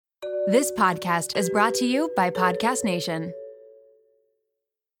This podcast is brought to you by Podcast Nation.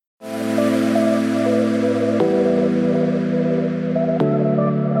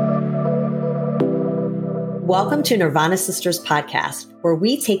 Welcome to Nirvana Sisters podcast, where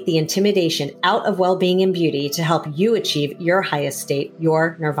we take the intimidation out of well-being and beauty to help you achieve your highest state,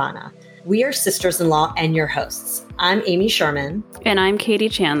 your nirvana. We are sisters-in-law and your hosts. I'm Amy Sherman. And I'm Katie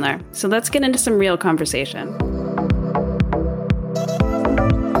Chandler. So let's get into some real conversation.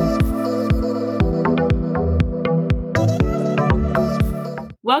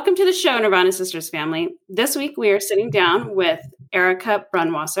 Welcome to the show, Nirvana Sisters family. This week, we are sitting down with Erika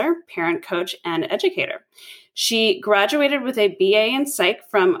Brunwasser, parent coach and educator. She graduated with a BA in Psych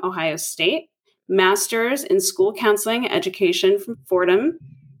from Ohio State, master's in school counseling education from Fordham.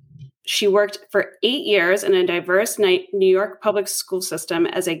 She worked for 8 years in a diverse New York public school system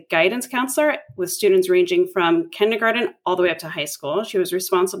as a guidance counselor with students ranging from kindergarten all the way up to high school. She was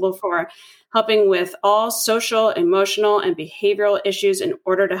responsible for helping with all social, emotional, and behavioral issues in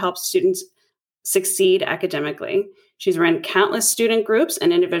order to help students succeed academically. She's run countless student groups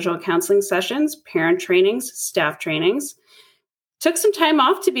and individual counseling sessions, parent trainings, staff trainings. Took some time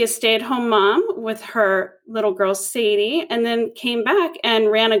off to be a stay-at-home mom with her little girl, Sadie, and then came back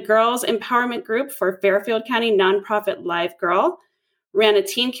and ran a girls empowerment group for Fairfield County nonprofit Live Girl, ran a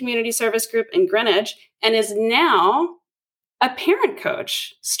teen community service group in Greenwich, and is now a parent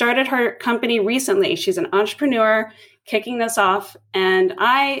coach. Started her company recently. She's an entrepreneur kicking this off. And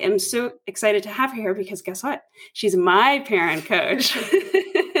I am so excited to have her here because guess what? She's my parent coach.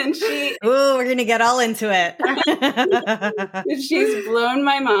 And we're going to get all into it. She's blown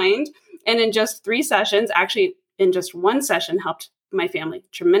my mind. And in just 3 sessions, actually in just 1 session, helped my family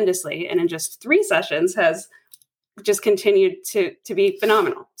tremendously. And in just 3 sessions has just continued to be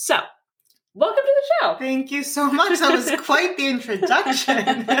phenomenal. So welcome to the show. Thank you so much. That was quite the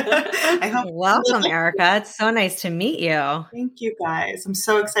introduction. Welcome, Erika. It's so nice to meet you. Thank you, guys. I'm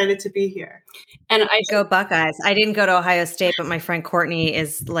so excited to be here. And I go Buckeyes. I didn't go to Ohio State, but my friend Courtney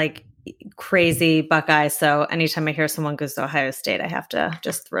is like crazy Buckeye. So anytime I hear someone goes to Ohio State, I have to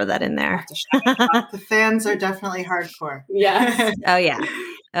just throw that in there. The fans are definitely hardcore. Yes. Oh,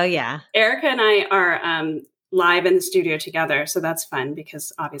 yeah. Erika and I are live in the studio together. So that's fun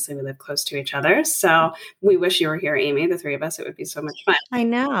because obviously we live close to each other. So we wish you were here, Amy, the 3 of us. It would be so much fun. I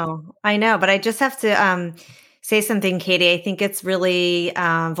know. But I just have to say something, Katie. I think it's really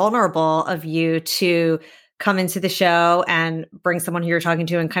vulnerable of you to come into the show and bring someone who you're talking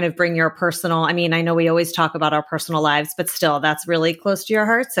to and kind of bring your personal, I mean, I know we always talk about our personal lives, but still that's really close to your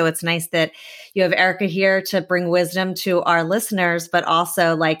heart. So it's nice that you have Erika here to bring wisdom to our listeners, but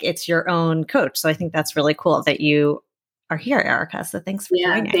also like it's your own coach. So I think that's really cool that you are here, Erika. So thanks for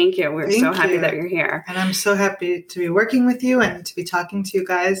joining. Thank you. We're so happy that you're here. And I'm so happy to be working with you and to be talking to you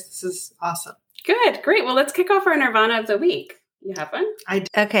guys. This is awesome. Good. Great. Well, let's kick off our Nirvana of the week. You have one?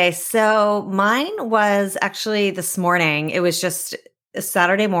 Okay. So mine was actually this morning. It was just a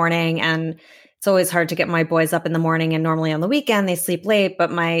Saturday morning, and it's always hard to get my boys up in the morning. And normally on the weekend, they sleep late, but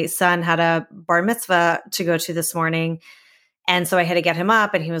my son had a bar mitzvah to go to this morning. And so I had to get him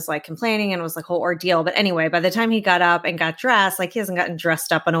up, and he was like complaining, and it was like a whole ordeal. But anyway, by the time he got up and got dressed, like he hasn't gotten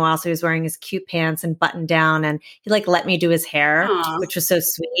dressed up in a while. So he was wearing his cute pants and buttoned down, and he like let me do his hair, which was so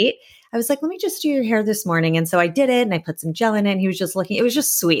sweet. I was like, let me just do your hair this morning. And so I did it, and I put some gel in it, and he was just looking, it was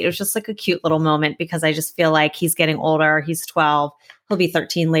just sweet. It was just like a cute little moment because I just feel like he's getting older. He's 12. He'll be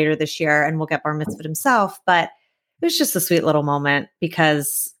 13 later this year, and we'll get bar mitzvah himself. But it was just a sweet little moment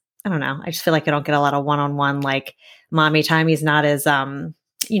because I don't know. I just feel like I don't get a lot of one-on-one like mommy time. He's not as,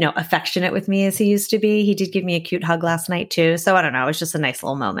 affectionate with me as he used to be. He did give me a cute hug last night too. So I don't know. It was just a nice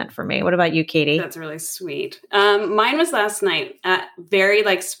little moment for me. What about you, Katie? That's really sweet. Mine was last night, very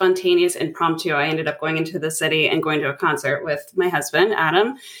like spontaneous, impromptu. I ended up going into the city and going to a concert with my husband,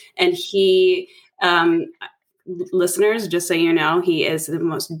 Adam. And he, listeners, just so you know, he is the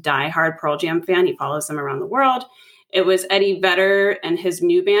most diehard Pearl Jam fan. He follows them around the world. It was Eddie Vedder and his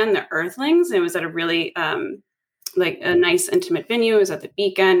new band, the Earthlings. It was at a really like a nice intimate venue. It was at the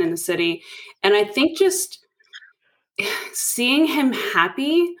Beacon in the city. And I think just seeing him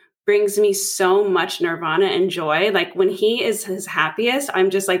happy brings me so much nirvana and joy. Like when he is his happiest, I'm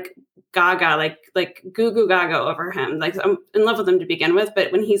just like gaga, like goo goo gaga over him. Like I'm in love with him to begin with,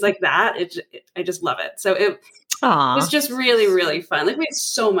 but when he's like that, I just love it. So it was just really, really fun. Like we had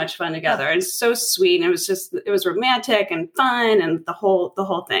so much fun together and so sweet. And it was romantic and fun and the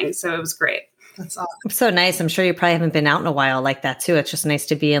whole thing. So it was great. That's awesome. So nice. I'm sure you probably haven't been out in a while like that too. It's just nice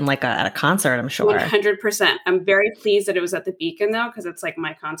to be in like at a concert, I'm sure. 100%. I'm very pleased that it was at the Beacon though, because it's like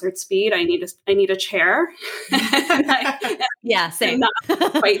my concert speed. I need a chair. Yeah, same. Not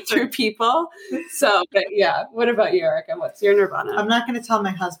fight through people. So, but yeah. What about you, Erika? What's your Nirvana? I'm not going to tell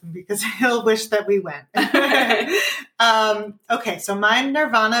my husband because he'll wish that we went. Okay, so my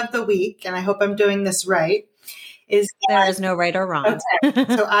Nirvana of the week, and I hope I'm doing this right, is there is no right or wrong.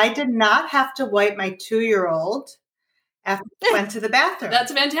 Okay. So I did not have to wipe my 2-year-old after we went to the bathroom.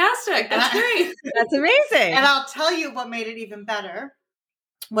 That's fantastic. That's great. That's amazing. And I'll tell you what made it even better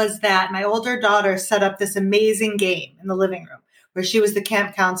was that my older daughter set up this amazing game in the living room where she was the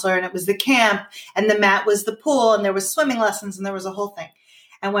camp counselor and it was the camp and the mat was the pool and there was swimming lessons and there was a whole thing.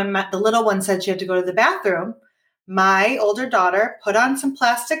 And when the little one said she had to go to the bathroom, my older daughter put on some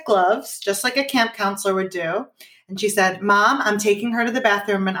plastic gloves, just like a camp counselor would do. And she said, Mom, I'm taking her to the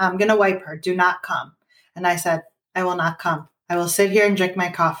bathroom and I'm going to wipe her. Do not come. And I said, I will not come. I will sit here and drink my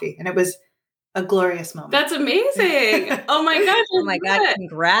coffee. And it was a glorious moment. That's amazing. Oh my gosh. Oh my God.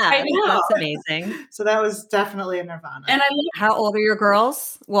 Congrats. I know. That's amazing. So that was definitely a Nirvana. And how old are your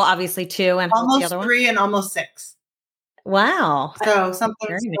girls? Well, obviously 2 and almost the other 3 and almost 6. Wow. So something's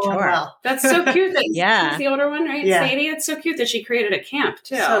Very going mature. well. that's so cute that Yeah. the older one, right? Yeah. Sadie, it's so cute that she created a camp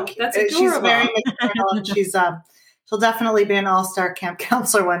too. So cute. That's adorable. She's very maternal and she'll definitely be an all-star camp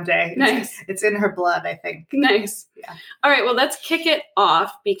counselor one day. Nice. It's in her blood, I think. Nice. Yeah. All right. Well, let's kick it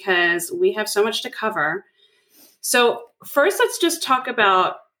off because we have so much to cover. So first, let's just talk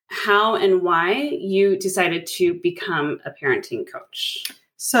about how and why you decided to become a parenting coach.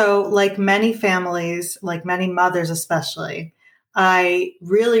 So like many families, like many mothers especially, I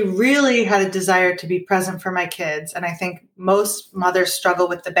really, really had a desire to be present for my kids. And I think most mothers struggle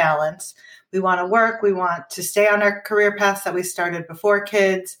with the balance. We want to work. We want to stay on our career paths that we started before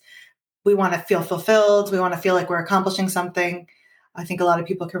kids. We want to feel fulfilled. We want to feel like we're accomplishing something. I think a lot of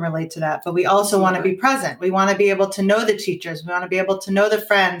people can relate to that. But we also want to be present. We want to be able to know the teachers. We want to be able to know the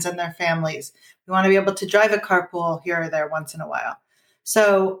friends and their families. We want to be able to drive a carpool here or there once in a while.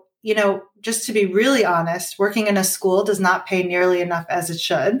 So, just to be really honest, working in a school does not pay nearly enough as it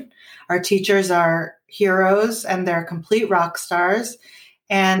should. Our teachers are heroes and they're complete rock stars.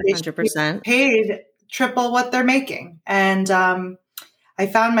 And they 100%. paid triple what they're making. And I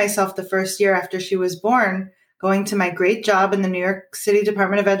found myself the first year after she was born going to my great job in the New York City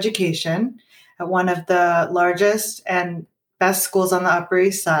Department of Education at one of the largest and best schools on the Upper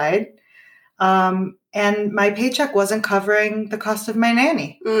East Side. And my paycheck wasn't covering the cost of my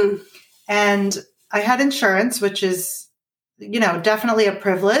nanny. And I had insurance, which is, definitely a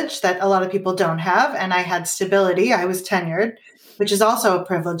privilege that a lot of people don't have. And I had stability. I was tenured, which is also a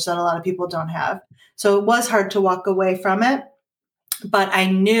privilege that a lot of people don't have. So it was hard to walk away from it. But I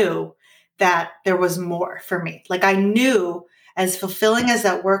knew that there was more for me. Like I knew as fulfilling as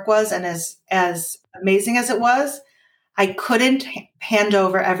that work was and as amazing as it was, I couldn't hand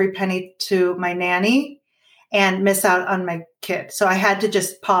over every penny to my nanny and miss out on my kid. So I had to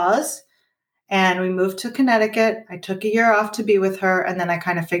just pause and we moved to Connecticut. I took a year off to be with her and then I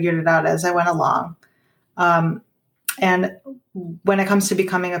kind of figured it out as I went along. And when it comes to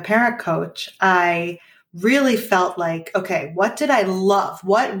becoming a parent coach, I really felt like, okay, what did I love?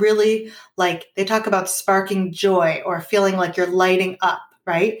 What really, like they talk about sparking joy or feeling like you're lighting up,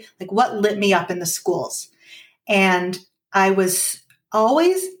 right? Like what lit me up in the schools? And I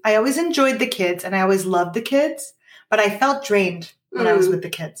always enjoyed the kids and I always loved the kids, but I felt drained when I was with the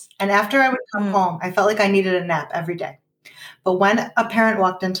kids. And after I would come home, I felt like I needed a nap every day. But when a parent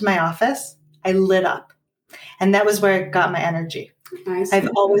walked into my office, I lit up. And that was where I got my energy. Nice. I've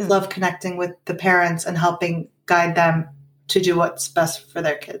always loved connecting with the parents and helping guide them to do what's best for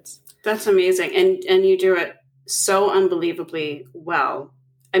their kids. That's amazing. And you do it so unbelievably well.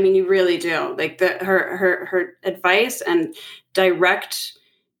 I mean, you really do. Like her advice and direct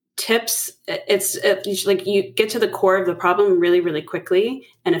tips, it's like you get to the core of the problem really, really quickly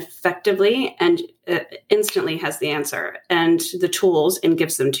and effectively and instantly has the answer and the tools and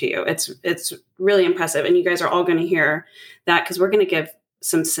gives them to you. It's really impressive. And you guys are all going to hear that because we're going to give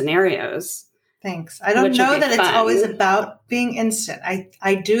some scenarios. Thanks. I don't know that it's always about being instant.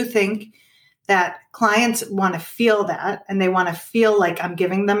 I do think that clients want to feel that and they want to feel like I'm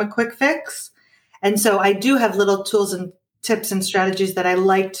giving them a quick fix. And so I do have little tools and tips and strategies that I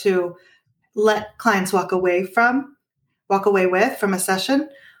like to let clients walk away with from a session.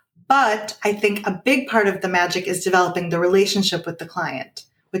 But I think a big part of the magic is developing the relationship with the client,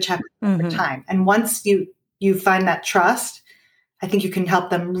 which happens over time. And once you find that trust, I think you can help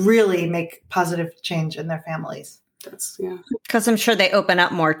them really make positive change in their families. Yeah. Because I'm sure they open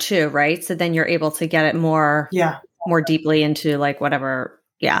up more too, right? So then you're able to get it more deeply into like whatever.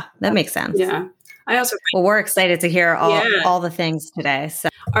 Yeah, that makes sense. Yeah. Well, we're excited to hear all the things today. So.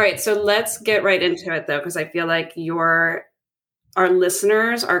 All right. So let's get right into it though, because I feel like our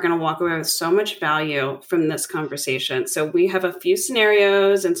listeners are going to walk away with so much value from this conversation. So we have a few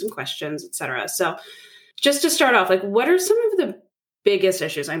scenarios and some questions, et cetera. So just to start off, like, what are some of the biggest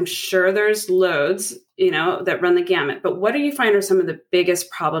issues? I'm sure there's loads, that run the gamut, but what do you find are some of the biggest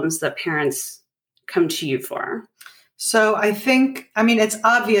problems that parents come to you for? So it's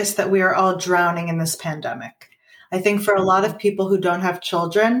obvious that we are all drowning in this pandemic. I think for a lot of people who don't have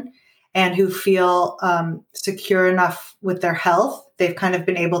children and who feel secure enough with their health, they've kind of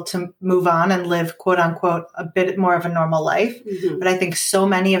been able to move on and live, quote unquote, a bit more of a normal life. Mm-hmm. But I think so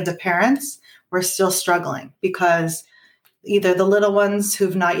many of the parents were still struggling because either the little ones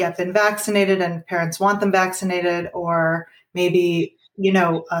who've not yet been vaccinated and parents want them vaccinated, or maybe,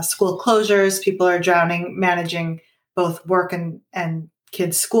 school closures, people are drowning, managing both work and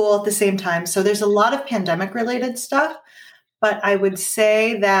kids' school at the same time. So there's a lot of pandemic related stuff, but I would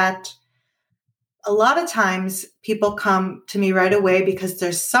say that a lot of times people come to me right away because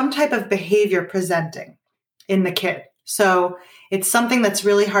there's some type of behavior presenting in the kid. So it's something that's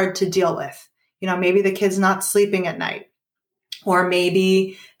really hard to deal with. Maybe the kid's not sleeping at night, or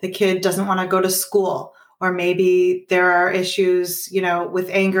maybe the kid doesn't want to go to school, or maybe there are issues, with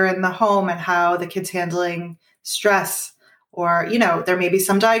anger in the home and how the kid's handling stress, or, there may be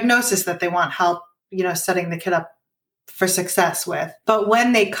some diagnosis that they want help, setting the kid up for success with. But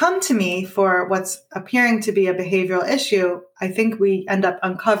when they come to me for what's appearing to be a behavioral issue, I think we end up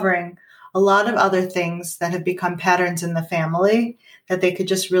uncovering a lot of other things that have become patterns in the family that they could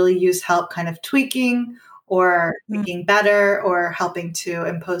just really use help kind of tweaking or making better, or helping to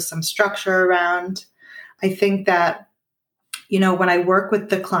impose some structure around. I think that, when I work with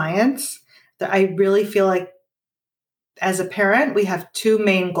the clients, that I really feel like as a parent, we have two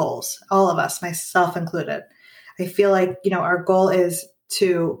main goals, all of us, myself included. I feel like, our goal is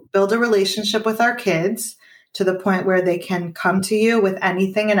to build a relationship with our kids to the point where they can come to you with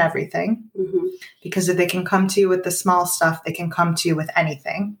anything and everything. Mm-hmm. Because if they can come to you with the small stuff, they can come to you with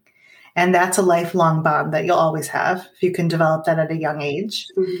anything. And that's a lifelong bond that you'll always have if you can develop that at a young age.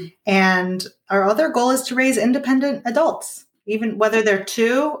 Mm-hmm. And our other goal is to raise independent adults, even whether they're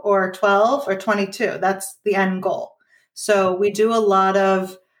 2 or 12 or 22. That's the end goal. So we do a lot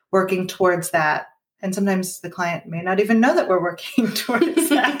of working towards that. And sometimes the client may not even know that we're working towards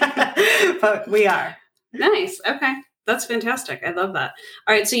that, but we are. Nice. Okay. That's fantastic. I love that.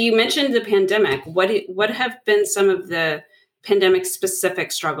 All right. So you mentioned the pandemic. What have been some of the pandemic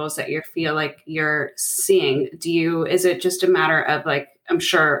specific struggles that you feel like you're seeing? Is it just a matter of like, I'm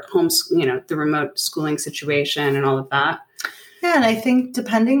sure the remote schooling situation and all of that? Yeah. And I think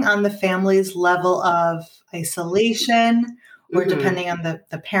depending on the family's level of isolation, or depending on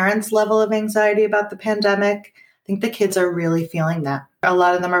the parents' level of anxiety about the pandemic, I think the kids are really feeling that. A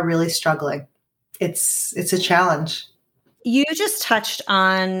lot of them are really struggling. It's a challenge. You just touched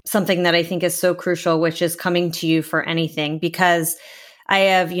on something that I think is so crucial, which is coming to you for anything, because I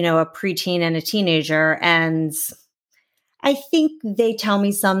have, a preteen and a teenager, and I think they tell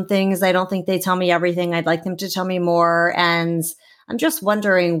me some things. I don't think they tell me everything. I'd like them to tell me more. And I'm just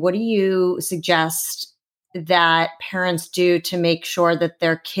wondering, what do you suggest that parents do to make sure that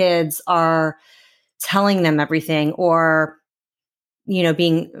their kids are telling them everything, or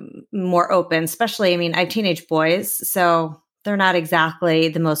being more open, especially, I have teenage boys, so they're not exactly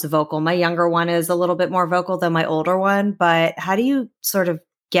the most vocal. My younger one is a little bit more vocal than my older one, but how do you sort of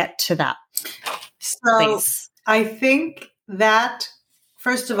get to that place? I think that,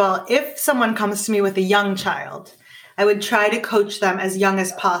 first of all, if someone comes to me with a young child, I would try to coach them as young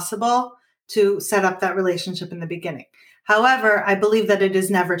as possible to set up that relationship in the beginning. However, I believe that it is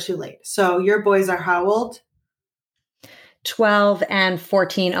never too late. So your boys are how old? 12 and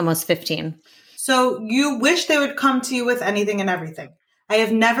 14, almost 15. So you wish they would come to you with anything and everything. I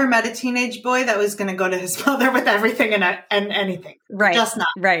have never met a teenage boy that was going to go to his mother with everything and anything. Right. Just not.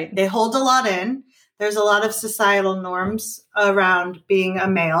 Right. They hold a lot in. There's a lot of societal norms around being a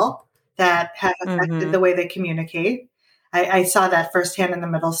male that have affected the way they communicate. I saw that firsthand in the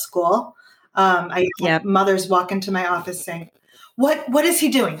middle school. I had mothers walk into my office saying, what is he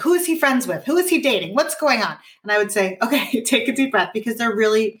doing? Who is he friends with? Who is he dating? What's going on? And I would say, okay, take a deep breath, because they're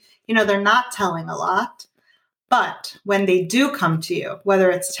really, they're not telling a lot. But when they do come to you,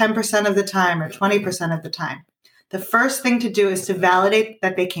 whether it's 10% of the time or 20% of the time, the first thing to do is to validate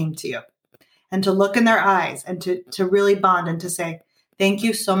that they came to you and to look in their eyes and to really bond and to say, thank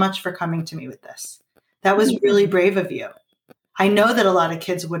you so much for coming to me with this. That was really brave of you. I know that a lot of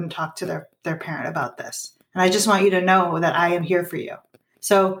kids wouldn't talk to their parent about this. And I just want you to know that I am here for you.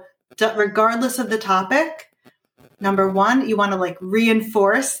 So regardless of the topic, number one, you want to like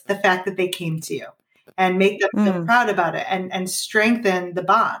reinforce the fact that they came to you and make them feel proud about it and strengthen the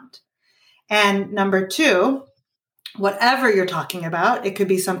bond. And number two, whatever you're talking about, it could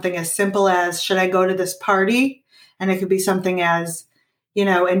be something as simple as, should I go to this party? And it could be something as,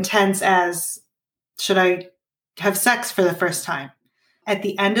 intense as, should I have sex for the first time? At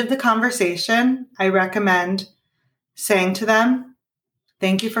the end of the conversation, I recommend saying to them,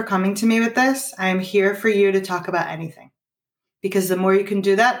 thank you for coming to me with this. I am here for you to talk about anything. Because the more you can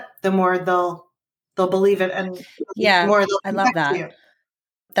do that, the more they'll believe it, and the more they'll I love that. you.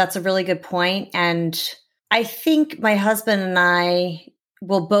 That's a really good point. And I think my husband and I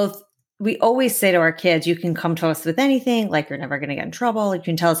we always say to our kids, you can come to us with anything, like you're never going to get in trouble. You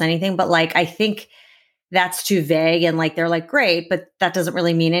can tell us anything. But like, I think that's too vague, and like, they're like, great, but that doesn't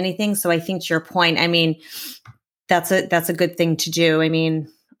really mean anything. So I think to your point, I mean, that's a good thing to do. I mean,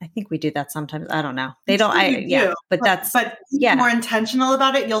 I think we do that sometimes. I don't know. They don't, but more intentional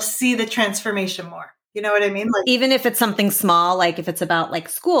about it. You'll see the transformation more. You know what I mean? Like, even if it's something small, like if it's about like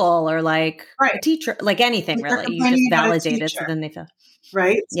school or like a teacher, like anything really, you just validate it. So then they feel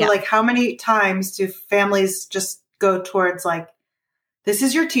right. So like, how many times do families just go towards like, this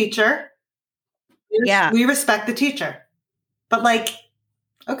is your teacher. We respect the teacher, but like,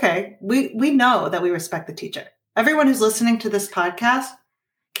 okay, we know that we respect the teacher. Everyone who's listening to this podcast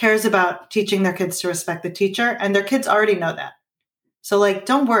cares about teaching their kids to respect the teacher, and their kids already know that. So like,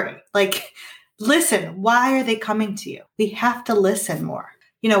 don't worry. Like, listen, why are they coming to you? We have to listen more.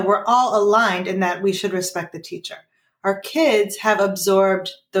 We're all aligned in that we should respect the teacher. Our kids have absorbed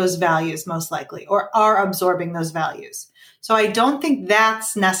those values most likely, or are absorbing those values. So I don't think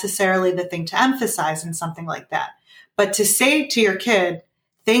that's necessarily the thing to emphasize in something like that. But to say to your kid,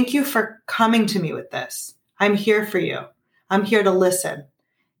 thank you for coming to me with this. I'm here for you. I'm here to listen.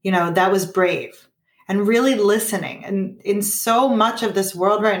 That was brave. And really listening. And in so much of this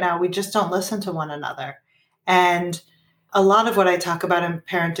world right now, we just don't listen to one another. And a lot of what I talk about in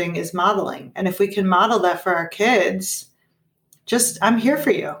parenting is modeling. And if we can model that for our kids, I'm here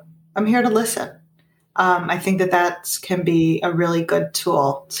for you. I'm here to listen. I think that can be a really good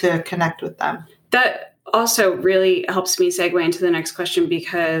tool to connect with them. That also really helps me segue into the next question,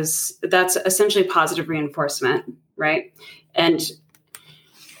 because that's essentially positive reinforcement, right? And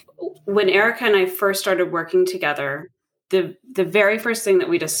when Erika and I first started working together, the very first thing that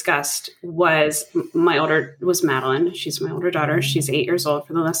we discussed was Madeline. She's my older daughter. She's 8 years old,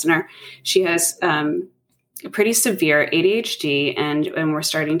 for the listener. She has pretty severe ADHD, and we're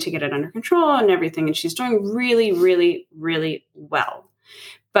starting to get it under control and everything. And she's doing really, really, really well.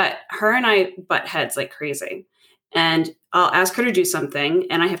 But her and I butt heads like crazy. And I'll ask her to do something,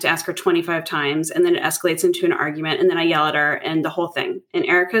 and I have to ask her 25 times, and then it escalates into an argument, and then I yell at her, and the whole thing. And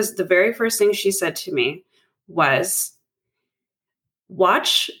the very first thing she said to me was,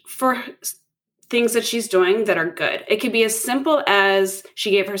 watch for things that she's doing that are good. It could be as simple as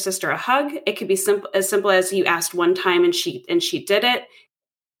she gave her sister a hug. It could be as simple as you asked one time and she did it.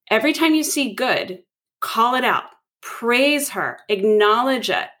 Every time you see good, call it out, praise her, acknowledge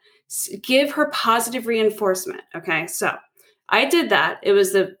it. Give her positive reinforcement. Okay. So I did that. It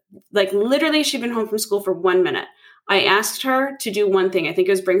was literally she'd been home from school for 1 minute. I asked her to do one thing. I think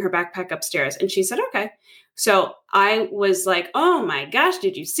it was bring her backpack upstairs. And she said, okay. So I was like, oh my gosh,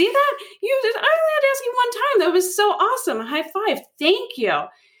 did you see that? I only had to ask you one time. That was so awesome. High five. Thank you.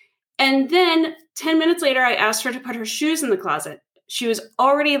 And then 10 minutes later, I asked her to put her shoes in the closet. She was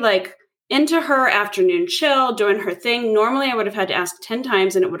already like into her afternoon chill, doing her thing. Normally, I would have had to ask 10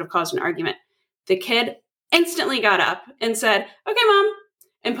 times and it would have caused an argument. The kid instantly got up and said, okay, Mom,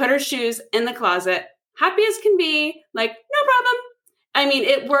 and put her shoes in the closet. Happy as can be, like, no problem. I mean,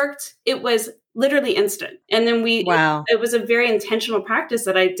 it worked. It was literally instant. And then it was a very intentional practice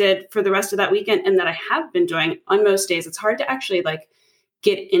that I did for the rest of that weekend and that I have been doing on most days. It's hard to actually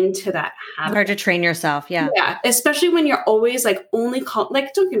get into that habit. Hard to train yourself. Yeah. Yeah. Especially when you're always only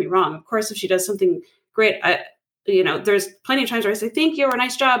don't get me wrong. Of course, if she does something great, there's plenty of times where I say, thank you or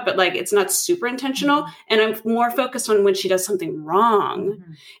nice job, but it's not super intentional. Mm-hmm. And I'm more focused on when she does something wrong.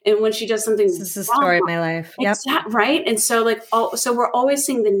 Mm-hmm. And when she does something This is the story of my life. Yep. Right. And so so we're always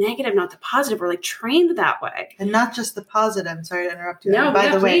seeing the negative, not the positive. We're trained that way. And not just the positive. Sorry to interrupt you. No, by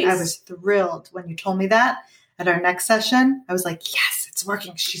the way, please. I was thrilled when you told me that at our next session. I was like, yes, it's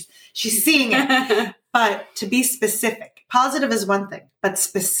working. She's seeing it. But to be specific, positive is one thing, but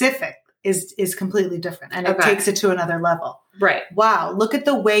specific. is completely different, and it Okay. takes it to another level. Right. Wow, look at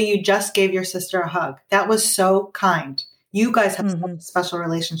the way you just gave your sister a hug. That was so kind. You guys have such a special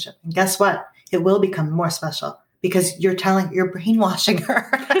relationship. And guess what? It will become more special because you're brainwashing her.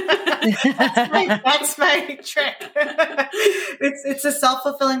 That's my trick. It's a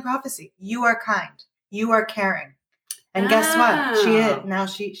self-fulfilling prophecy. You are kind. You are caring. And guess what? She is. Now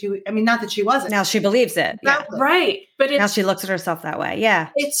not that she wasn't. Now she believes it. Yeah. Right. But Now she looks at herself that way. Yeah.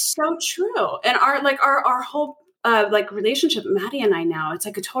 It's so true. And our whole relationship, Maddie and I now, it's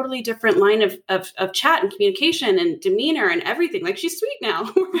like a totally different line of chat and communication and demeanor and everything. Like she's sweet now.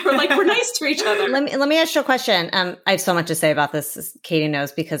 we're nice to each other. Let me ask you a question. I have so much to say about this, as Katie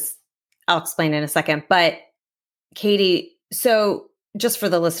knows, because I'll explain in a second. But Katie, so just for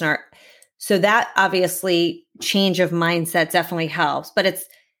the listener, so that obviously change of mindset definitely helps, but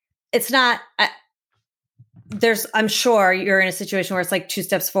it's not, I'm sure you're in a situation where it's like 2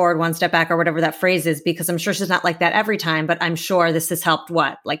 steps forward, 1 step back, or whatever that phrase is, because I'm sure she's not like that every time, but I'm sure this has helped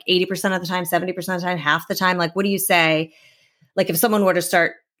like 80% of the time, 70% of the time, half the time. Like, what do you say? Like if someone were to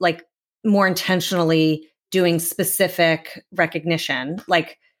start like more intentionally doing specific recognition,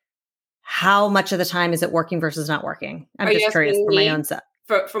 like how much of the time is it working versus not working? I'm just curious for my own self.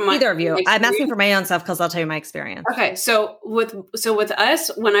 From my, either of you. I'm asking for my own self because I'll tell you my experience. Okay. So with us,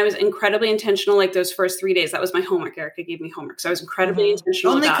 when I was incredibly intentional, like those first 3 days, that was my homework. Erika gave me homework. So I was incredibly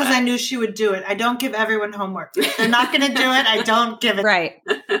intentional. Only because I knew she would do it. I don't give everyone homework. If they're not going to do it, I don't give it. Right.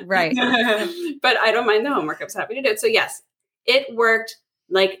 But I don't mind the homework. I was happy to do it. So yes, it worked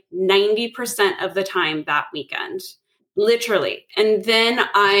like 90% of the time that weekend. Literally. And then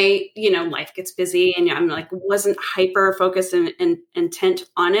life gets busy and I'm like, wasn't hyper focused and intent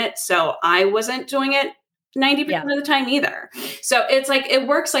on it. So I wasn't doing it 90% of the time either. So it's like, it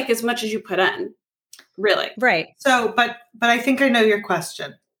works like as much as you put in, really. Right. So, but I think I know your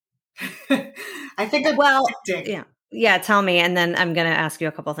question. I think yeah. Tell me. And then I'm going to ask you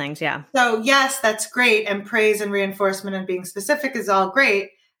a couple things. Yeah. So yes, that's great. And praise and reinforcement and being specific is all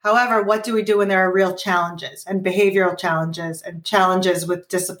great. However, what do we do when there are real challenges and behavioral challenges and challenges with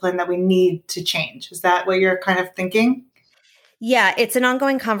discipline that we need to change? Is that what you're kind of thinking? Yeah, it's an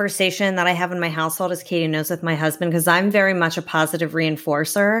ongoing conversation that I have in my household, as Katie knows, with my husband, because I'm very much a positive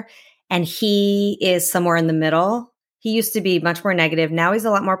reinforcer and he is somewhere in the middle. He used to be much more negative. Now he's a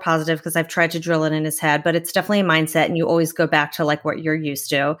lot more positive because I've tried to drill it in his head, but it's definitely a mindset and you always go back to like what you're used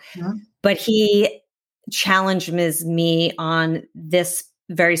to. Mm-hmm. But he challenged me on this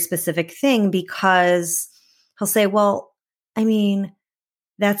very specific thing because he'll say, well, I mean,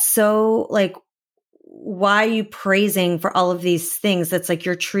 that's so like, why are you praising for all of these things? That's like,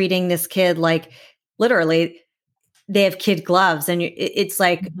 you're treating this kid like literally they have kid gloves and it's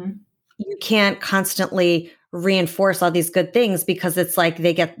like, you can't constantly reinforce all these good things because it's like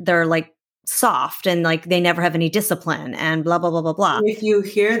they're like soft and like they never have any discipline and blah, blah, blah, blah, blah. If you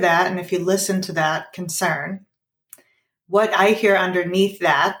hear that and if you listen to that concern, what I hear underneath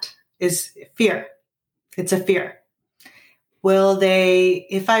that is fear. It's a fear.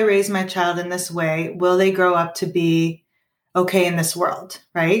 If I raise my child in this way, will they grow up to be okay in this world?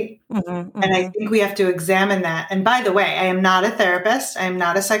 Right. And I think we have to examine that. And by the way, I am not a therapist. I am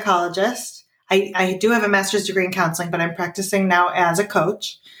not a psychologist. I do have a master's degree in counseling, but I'm practicing now as a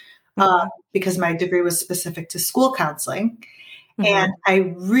coach because my degree was specific to school counseling. And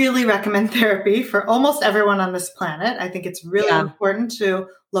I really recommend therapy for almost everyone on this planet. I think it's really important to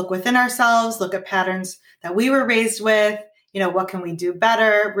look within ourselves, look at patterns that we were raised with, what can we do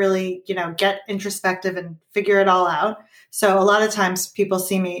better, really, get introspective and figure it all out. So a lot of times people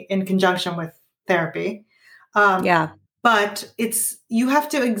see me in conjunction with therapy. But you have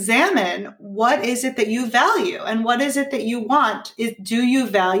to examine what is it that you value and what is it that you want. Do you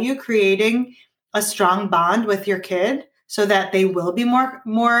value creating a strong bond with your kid so that they will be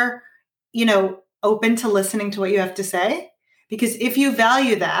more, open to listening to what you have to say? Because if you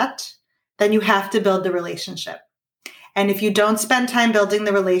value that, then you have to build the relationship. And if you don't spend time building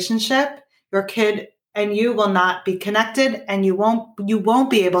the relationship, your kid and you will not be connected, and you won't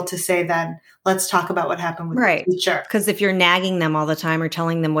be able to say then, let's talk about what happened with the teacher. Because if you're nagging them all the time or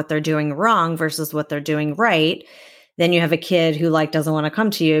telling them what they're doing wrong versus what they're doing right, then you have a kid who like doesn't want to come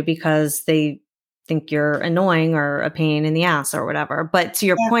to you because they think you're annoying or a pain in the ass or whatever. But to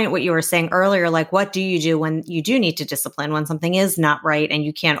your point, what you were saying earlier, like what do you do when you do need to discipline, when something is not right and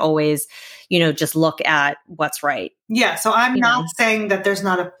you can't always, just look at what's right? Yeah. So I'm not saying that there's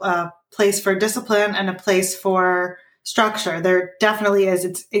not a place for discipline and a place for structure. There definitely is.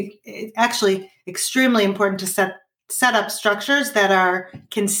 It's actually extremely important to set up structures that are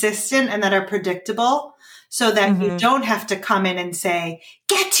consistent and that are predictable so that you don't have to come in and say,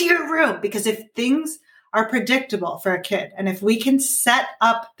 get to your room. Because if things are predictable for a kid, and if we can set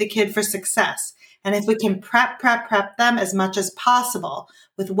up the kid for success, and if we can prep them as much as possible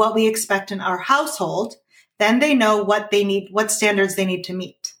with what we expect in our household, then they know what they need, what standards they need to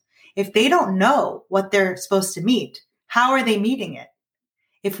meet. If they don't know what they're supposed to meet, how are they meeting it?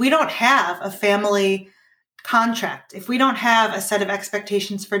 If we don't have a family contract, if we don't have a set of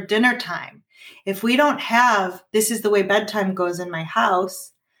expectations for dinner time, if we don't have, this is the way bedtime goes in my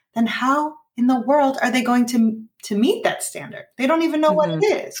house, then how in the world are they going to meet that standard? They don't even know what it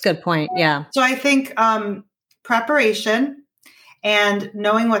is. That's a good point. Yeah. So I think preparation and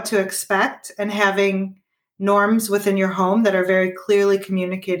knowing what to expect and having norms within your home that are very clearly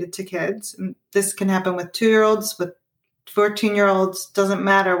communicated to kids. And this can happen with 2-year-olds, with 14-year-olds, doesn't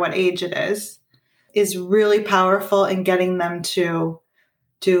matter what age it is really powerful in getting them to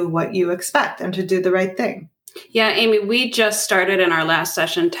do what you expect and to do the right thing. Yeah, Amy, we just started in our last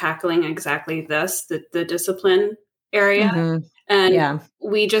session tackling exactly this, the discipline area. And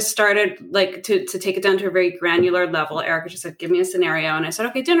we just started like to take it down to a very granular level. Erika just said, give me a scenario. And I said,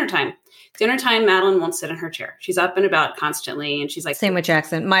 okay, dinner time. Dinner time, Madeline won't sit in her chair. She's up and about constantly. And she's like, same with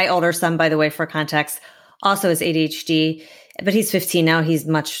Jackson. My older son, by the way, for context, also has ADHD, but he's 15 now. He's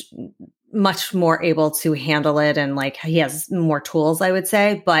much more able to handle it. And like, he has more tools, I would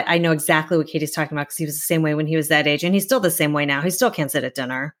say, but I know exactly what Katie's talking about because he was the same way when he was that age. And he's still the same way now. He still can't sit at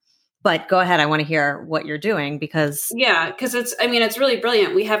dinner, but go ahead. I want to hear what you're doing because it's really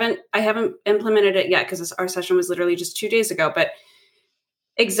brilliant. I haven't implemented it yet because our session was literally just 2 days ago, but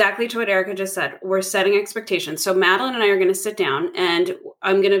exactly to what Erika just said, we're setting expectations. So Madeline and I are going to sit down and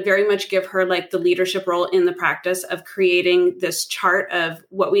I'm going to very much give her like the leadership role in the practice of creating this chart of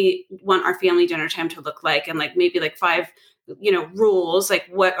what we want our family dinner time to look like. And like maybe like 5, rules, like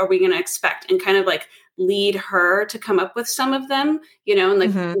what are we going to expect, and kind of like lead her to come up with some of them, and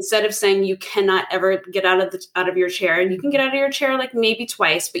like instead of saying you cannot ever get out of your chair, and you can get out of your chair like maybe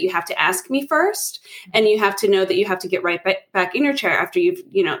twice, but you have to ask me first, and you have to know that you have to get right back in your chair after you've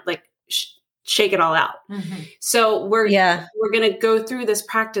shake it all out. So we're going to go through this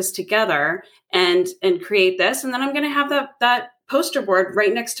practice together and create this, and then I'm going to have that poster board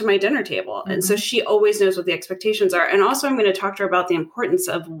right next to my dinner table. And so she always knows what the expectations are. And also I'm going to talk to her about the importance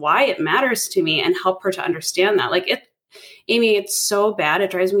of why it matters to me and help her to understand that. Like Amy, it's so bad.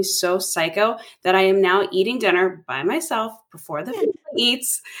 It drives me so psycho that I am now eating dinner by myself before the family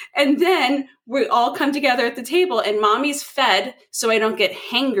eats. And then we all come together at the table and mommy's fed so I don't get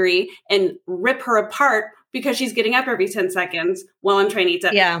hangry and rip her apart because she's getting up every 10 seconds while I'm trying to eat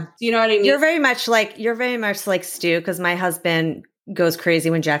dinner. Yeah. Do you know what I mean? You're very much like Stu, because my husband goes crazy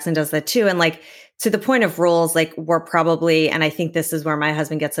when Jackson does that too. And like to the point of rules, like we're probably, and I think this is where my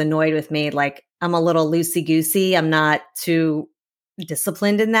husband gets annoyed with me, like I'm a little loosey-goosey. I'm not too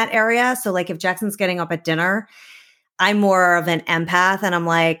disciplined in that area. So like if Jackson's getting up at dinner, I'm more of an empath and I'm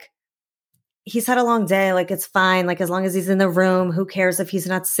like, he's had a long day. Like, it's fine. Like, as long as he's in the room, who cares if he's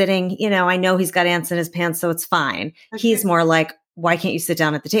not sitting? I know he's got ants in his pants, so it's fine. Okay. He's more like, why can't you sit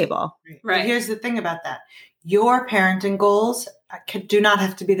down at the table? Right. But here's the thing about that. Your parenting goals do not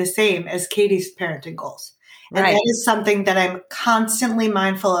have to be the same as Katie's parenting goals. And that is something that I'm constantly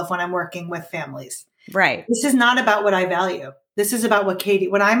mindful of when I'm working with families. Right. This is not about what I value. This is about what Katie,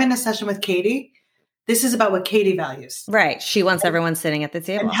 when I'm in a session with Katie, this is about what Katie values. Right. She wants everyone sitting at the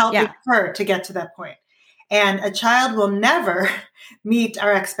table. And helping her to get to that point. And a child will never meet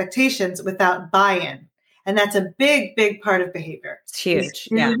our expectations without buy-in. And that's a big, big part of behavior. It's huge.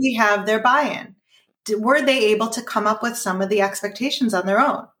 Do we have their buy-in? Were they able to come up with some of the expectations on their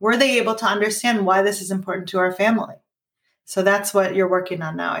own? Were they able to understand why this is important to our family? So that's what you're working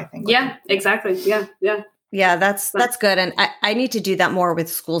on now, I think. Yeah, exactly. Yeah. Yeah, that's good. And I need to do that more with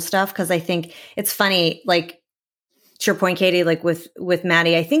school stuff because I think it's funny, like to your point, Katie, like with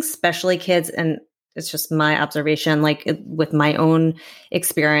Maddie, I think especially kids, and it's just my observation, like with my own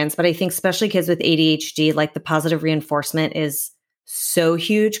experience, but I think especially kids with ADHD, like the positive reinforcement is so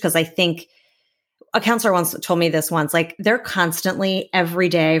huge because I think a counselor once told me this once, like they're constantly every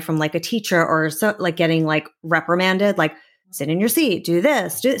day from like a teacher or so like getting like reprimanded, like sit in your seat, do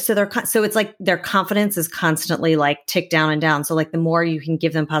this. So it's like their confidence is constantly like ticked down and down. So like the more you can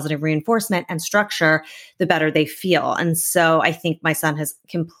give them positive reinforcement and structure, the better they feel. And so I think my son has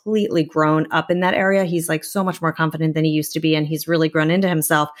completely grown up in that area. He's like so much more confident than he used to be. And he's really grown into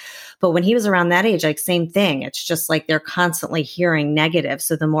himself. But when he was around that age, like same thing. It's just like they're constantly hearing negative.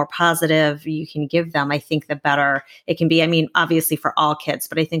 So the more positive you can give them, I think the better it can be. I mean, obviously for all kids,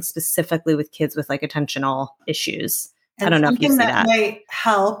 but I think specifically with kids with like attentional issues. I don't know if you see something that. might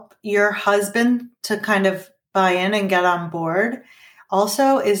help your husband to kind of buy in and get on board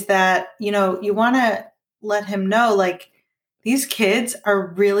also is that, you want to let him know, like, these kids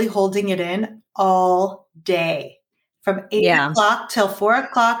are really holding it in all day from 8 o'clock till 4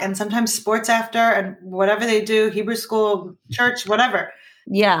 o'clock, and sometimes sports after, and whatever they do, Hebrew school, church, whatever.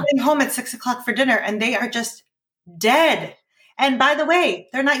 Yeah. Getting home at 6 o'clock for dinner, and they are just dead. And by the way,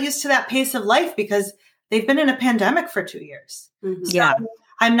 they're not used to that pace of life because they've been in a pandemic for 2 years. Mm-hmm. Yeah. So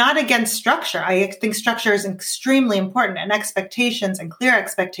I'm not against structure. I think structure is extremely important, and expectations and clear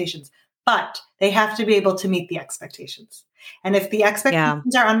expectations, but they have to be able to meet the expectations. And if the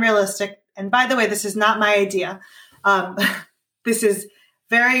expectations are unrealistic, and by the way, this is not my idea. This is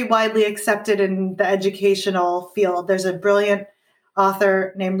very widely accepted in the educational field. There's a brilliant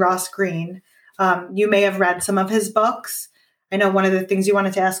author named Ross Greene. You may have read some of his books. I know one of the things you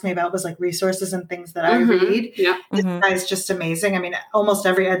wanted to ask me about was like resources and things that I read. Yeah. This guy is just amazing. I mean, almost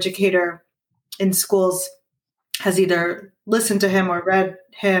every educator in schools has either listened to him or read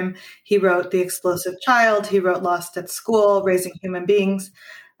him. He wrote The Explosive Child. He wrote Lost at School, Raising Human Beings.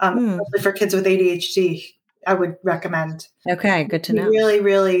 Especially for kids with ADHD, I would recommend. Okay, good to know. He really,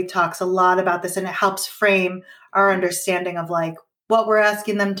 really talks a lot about this, and it helps frame our understanding of like what we're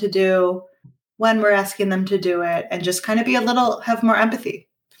asking them to do, when we're asking them to do it, and just kind of have more empathy.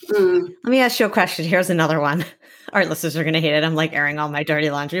 Let me ask you a question. Here's another one. Our listeners are going to hate it. I'm like airing all my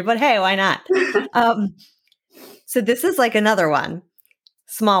dirty laundry, but hey, why not? So this is like another one,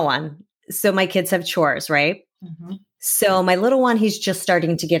 small one. So my kids have chores, right? Mm-hmm. So my little one, he's just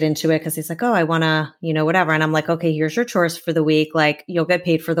starting to get into it because he's like, oh, I want to, whatever. And I'm like, okay, here's your chores for the week. Like, you'll get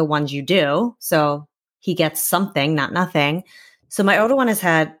paid for the ones you do. So he gets something, not nothing. So my older one has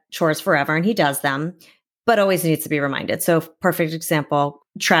had chores forever and he does them, but always needs to be reminded. So perfect example,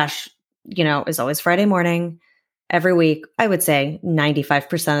 trash, is always Friday morning. Every week, I would say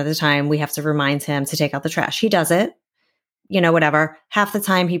 95% of the time, we have to remind him to take out the trash. He does it, whatever. Half the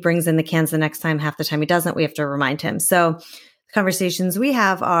time he brings in the cans the next time, half the time he doesn't. We have to remind him. So the conversations we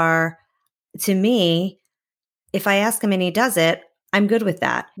have are, to me, if I ask him and he does it, I'm good with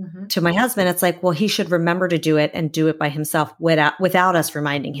that. Mm-hmm. To my husband, it's like, well, he should remember to do it and do it by himself without us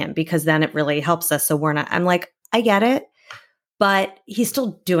reminding him, because then it really helps us. So I'm like, I get it. But he's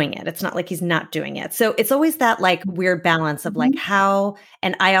still doing it. It's not like he's not doing it. So it's always that like weird balance of like how,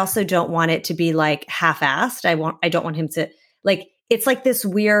 and I also don't want it to be like half-assed. I don't want him to like, it's like this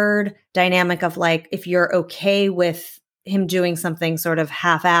weird dynamic of like, if you're okay with him doing something sort of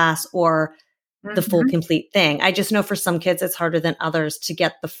half-ass or the full complete thing. I just know for some kids, it's harder than others to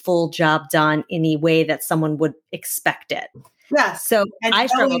get the full job done in a way that someone would expect it. Yeah. So I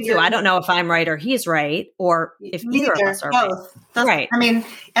struggle too. I don't know if I'm right or he's right, or if either of us are both. Right. I mean,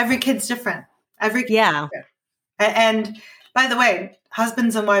 every kid's different. Every kid's different. And by the way,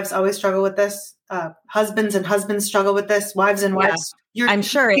 husbands and wives always struggle with this. Husbands and husbands struggle with this. Wives and wives. I'm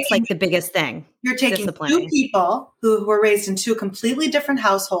sure it's like the biggest thing. You're taking two people who were raised in two completely different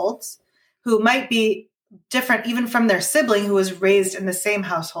households, who might be different even from their sibling who was raised in the same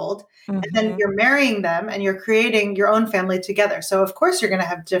household. Mm-hmm. And then you're marrying them and you're creating your own family together. So of course you're going to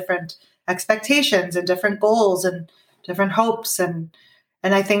have different expectations and different goals and different hopes. And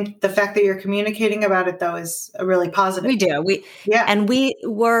I think the fact that you're communicating about it though is a really positive. We do.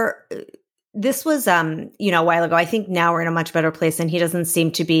 This was, a while ago. I think now we're in a much better place, and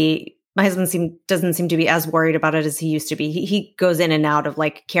my husband doesn't seem to be as worried about it as he used to be. He goes in and out of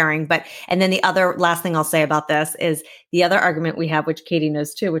like caring. And then the other last thing I'll say about this is the other argument we have, which Katie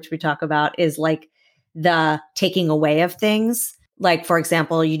knows too, which we talk about, is like the taking away of things. Like, for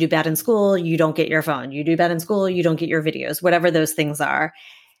example, you do bad in school, you don't get your phone. You do bad in school, you don't get your videos, whatever those things are.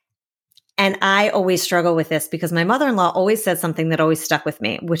 And I always struggle with this because my mother-in-law always said something that always stuck with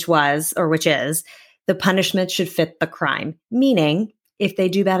me, which is the punishment should fit the crime. Meaning, if they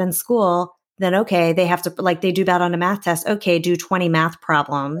do bad in school, then okay, they have to, like they do bad on a math test. Okay, do 20 math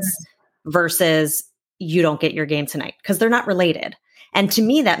problems versus you don't get your game tonight, because they're not related. And to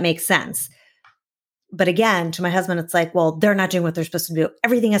me, that makes sense. But again, to my husband, it's like, well, they're not doing what they're supposed to do.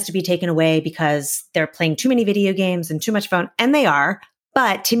 Everything has to be taken away because they're playing too many video games and too much phone. And they are.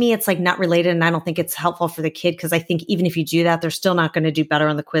 But to me, it's like not related. And I don't think it's helpful for the kid, because I think even if you do that, they're still not going to do better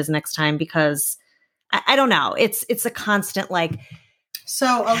on the quiz next time, because I don't know. It's a constant like,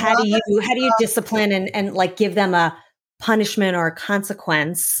 so how do you discipline and like give them a punishment or a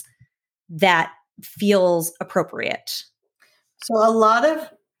consequence that feels appropriate? So a lot of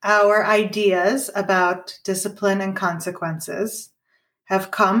our ideas about discipline and consequences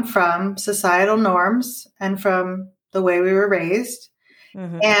have come from societal norms and from the way we were raised.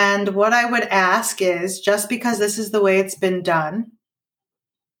 Mhm. And what I would ask is, just because this is the way it's been done,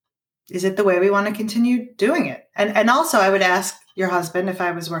 is it the way we want to continue doing it? And also I would ask your husband, if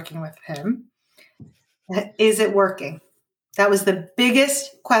I was working with him, is it working? That was the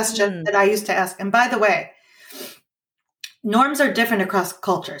biggest question that I used to ask. And by the way, norms are different across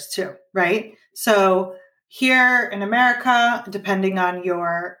cultures too, right? So here in America, depending on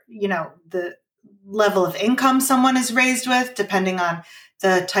your, the level of income someone is raised with, depending on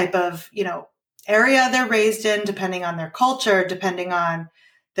the type of, area they're raised in, depending on their culture, depending on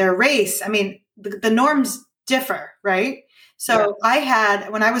their race. I mean, the norms differ, right? So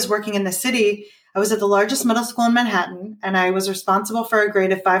when I was working in the city, I was at the largest middle school in Manhattan, and I was responsible for a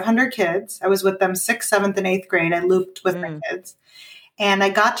grade of 500 kids. I was with them 6th, 7th, and 8th grade. I looped with my kids. And I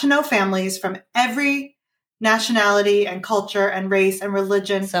got to know families from every nationality and culture and race and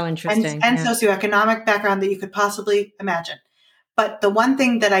religion So interesting. and socioeconomic background that you could possibly imagine. But the one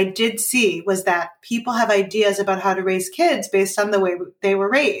thing that I did see was that people have ideas about how to raise kids based on the way they were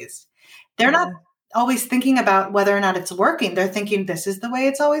raised. They're not always thinking about whether or not it's working. They're thinking, this is the way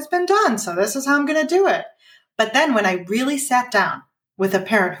it's always been done, so this is how I'm going to do it. But then when I really sat down with a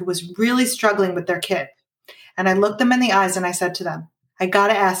parent who was really struggling with their kid, and I looked them in the eyes and I said to them, I got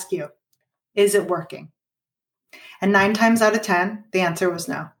to ask you, is it working? And 9 times out of 10, the answer was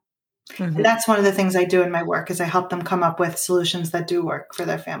no. Mm-hmm. And that's one of the things I do in my work, is I help them come up with solutions that do work for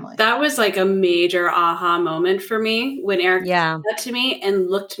their family. That was like a major aha moment for me when Erika said to me and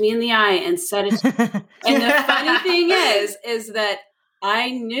looked me in the eye and said it. And the funny thing is that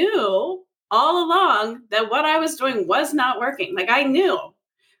I knew all along that what I was doing was not working. Like, I knew,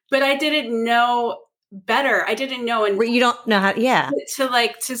 but I didn't know better. I didn't know. And you don't know how,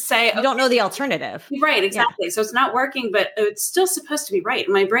 to say, you don't know the alternative. Right. Exactly. Yeah. So it's not working, but it's still supposed to be right.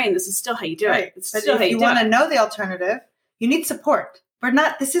 In my brain, this is still how you do it. It's but still if how you want to know the alternative, you need support.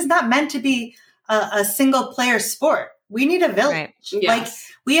 This is not meant to be a single player sport. We need a village. Right. Yes. Like,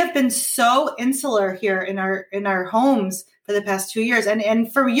 we have been so insular here in our homes for the past 2 years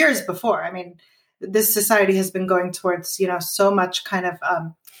and for years before. I mean, this society has been going towards, so much kind of,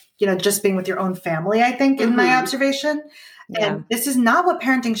 just being with your own family, I think, in my observation. Yeah. And this is not what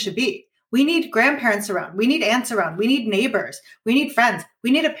parenting should be. We need grandparents around. We need aunts around. We need neighbors. We need friends.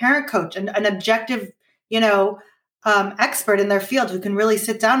 We need a parent coach and an objective, expert in their field who can really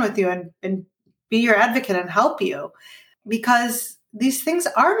sit down with you and be your advocate and help you, because these things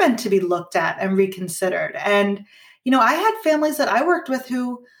are meant to be looked at and reconsidered. And, I had families that I worked with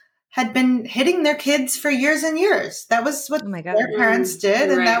who had been hitting their kids for years and years. That was what their parents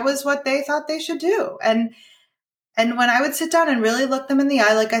did. And that was what they thought they should do. And when I would sit down and really look them in the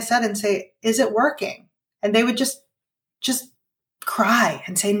eye, like I said, and say, is it working? And they would just cry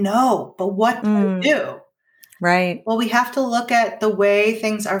and say, no, but what do I do? Right. Well, we have to look at the way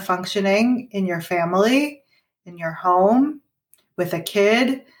things are functioning in your family, in your home, with a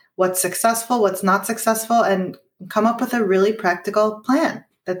kid, what's successful, what's not successful, and come up with a really practical plan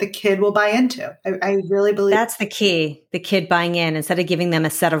that the kid will buy into. I really believe that's the key, the kid buying in, instead of giving them a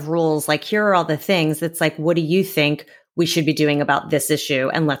set of rules. Like, here are all the things. It's like, what do you think we should be doing about this issue?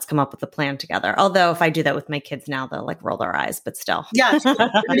 And let's come up with a plan together. Although if I do that with my kids now, they'll like roll their eyes, but still. Yeah.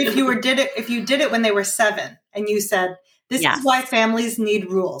 But if you did it when they were 7 and you said, this is why families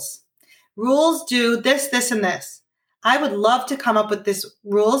need rules. Rules do this, this, and this. I would love to come up with these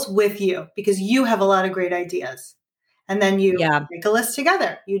rules with you because you have a lot of great ideas. And then you make a list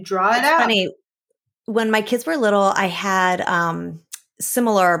together. You draw it out. Funny. When my kids were little, I had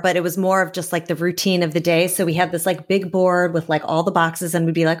similar, but it was more of just like the routine of the day. So we had this like big board with like all the boxes, and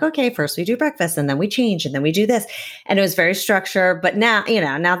we'd be like, okay, first we do breakfast, and then we change, and then we do this. And it was very structured. But now,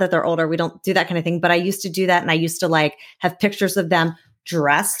 now that they're older, we don't do that kind of thing. But I used to do that. And I used to like have pictures of them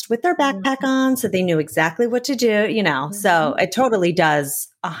dressed with their backpack on, so they knew exactly what to do, so it totally does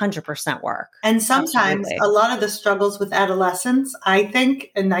 100% work. And sometimes a lot of the struggles with adolescents, I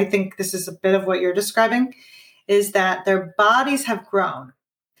think this is a bit of what you're describing, is that their bodies have grown,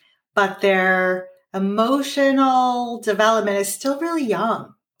 but their emotional development is still really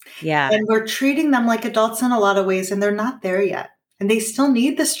young. Yeah. And we're treating them like adults in a lot of ways, and they're not there yet. And they still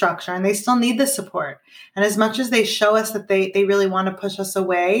need the structure and they still need the support. And as much as they show us that they really want to push us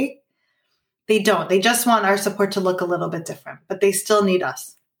away, they don't. They just want our support to look a little bit different, but they still need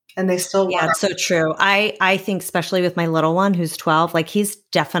us. And they still want it's so true. I think especially with my little one who's 12, like he's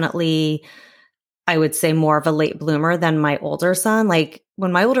definitely, I would say, more of a late bloomer than my older son. Like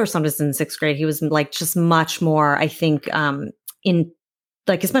when my older son was in 6th grade, he was like just much more, I think,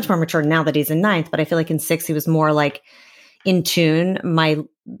 he's much more mature now that he's in 9th, but I feel like in 6th, he was more like in tune. My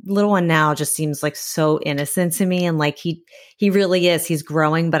little one now just seems like so innocent to me. And like, he really is, he's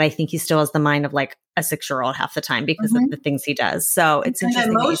growing, but I think he still has the mind of like a 6-year-old half the time because of the things he does. So it's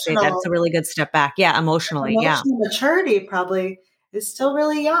interesting that you say that. It's a really good step back. Yeah. Emotional maturity probably is still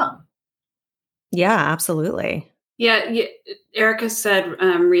really young. Yeah, absolutely. Yeah, Erika said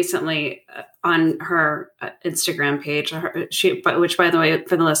recently on her Instagram page, which, by the way,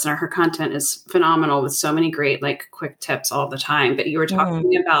 for the listener, her content is phenomenal with so many great, like, quick tips all the time. But you were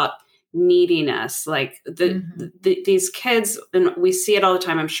talking about neediness, like these kids, and we see it all the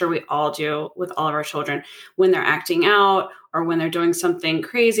time. I'm sure we all do with all of our children when they're acting out or when they're doing something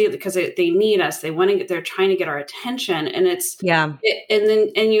crazy because they need us. They're trying to get our attention, and you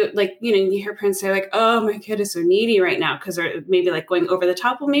hear parents say like, "Oh, my kid is so needy right now," because they're maybe like going over the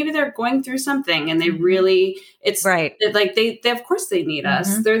top. Well, maybe they're going through something, and they really, it's right. Like they of course they need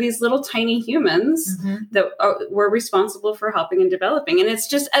us. They're these little tiny humans that we're responsible for helping and developing. And it's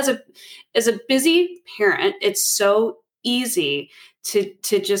just as a busy parent, it's so easy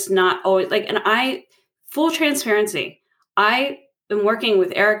to just not always like. And full transparency, I am working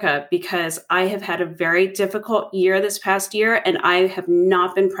with Erika because I have had a very difficult year this past year, and I have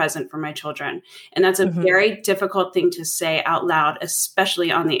not been present for my children. And that's a very difficult thing to say out loud, especially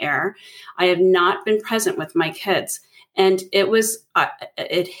on the air. I have not been present with my kids. And it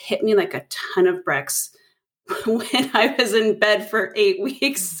hit me like a ton of bricks when I was in bed for 8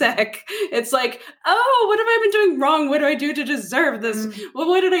 weeks sick. It's like, oh, what have I been doing wrong? What do I do to deserve this? Well,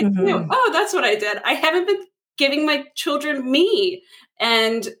 what did I do? Oh, that's what I did. I haven't been giving my children me.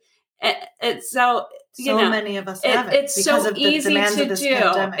 And it's so many of us have it. It's so easy to do.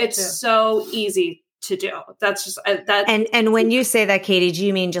 It's so easy to do. That's just that. And when you say that, Katie, do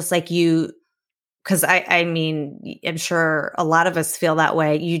you mean just like you? Because I mean, I'm sure a lot of us feel that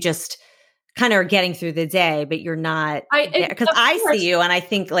way. You just kind of are getting through the day, but you're not. Because I see you, and I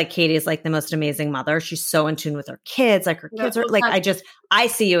think like Katie is like the most amazing mother. She's so in tune with her kids. Like her kids are like, I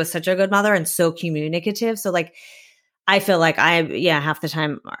see you as such a good mother and so communicative. So like, I feel like half the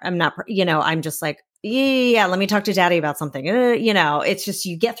time I'm not, I'm just like, yeah, let me talk to daddy about something. It's just,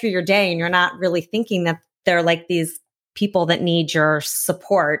 you get through your day and you're not really thinking that they're like these people that need your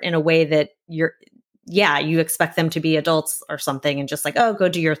support in a way that you expect them to be adults or something and just like, oh, go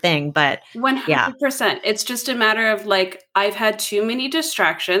do your thing. But 100%. It's just a matter of like, I've had too many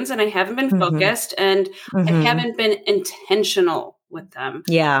distractions and I haven't been focused and I haven't been intentional with them.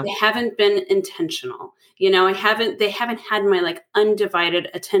 Yeah. They haven't been intentional. They haven't had my like undivided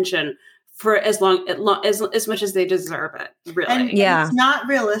attention for as much as they deserve it, really. And it's not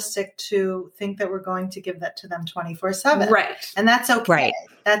realistic to think that we're going to give that to them 24/7. Right. And that's okay. Right.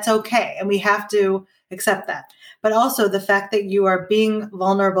 That's okay. And we have to accept that. But also the fact that you are being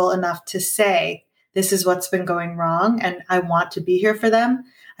vulnerable enough to say, this is what's been going wrong and I want to be here for them.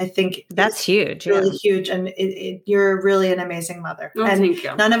 I think that's huge. Really huge. And you're really an amazing mother. Oh, and thank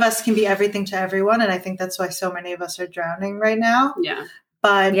you. None of us can be everything to everyone. And I think that's why so many of us are drowning right now. Yeah.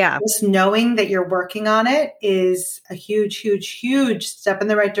 But just knowing that you're working on it is a huge, huge, huge step in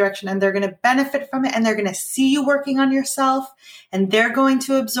the right direction. And they're going to benefit from it. And they're going to see you working on yourself. And they're going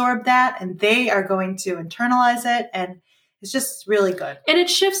to absorb that. And they are going to internalize it. And it's just really good. And it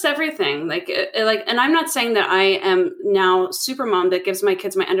shifts everything. And I'm not saying that I am now super mom that gives my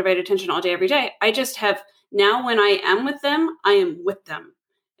kids my undivided attention all day, every day. I just have now when I am with them, I am with them.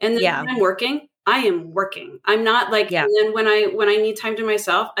 And then when I'm working, I am working. I'm not like, and then when I need time to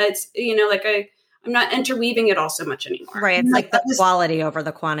myself, it's, I'm not interweaving it all so much anymore. Right. It's like the quality over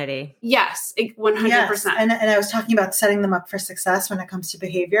the quantity. Yes, 100%. Yes. And I was talking about setting them up for success when it comes to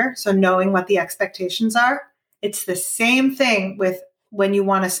behavior. So knowing what the expectations are, it's the same thing with when you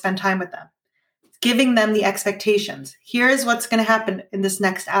want to spend time with them. Giving them the expectations. Here's what's going to happen in this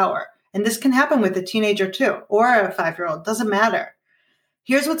next hour. And this can happen with a teenager too, or a 5-year-old, doesn't matter.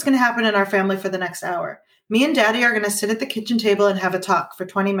 Here's what's going to happen in our family for the next hour. Me and daddy are going to sit at the kitchen table and have a talk for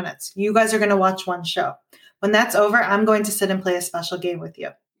 20 minutes. You guys are going to watch one show. When that's over, I'm going to sit and play a special game with you.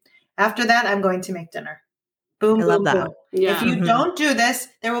 After that, I'm going to make dinner. Boom, boom, boom. Yeah. If you don't do this,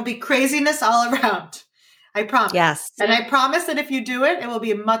 there will be craziness all around. I promise. Yes. And I promise that if you do it, it will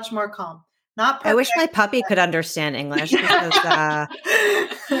be much more calm. Not perfect. I wish my puppy could understand English because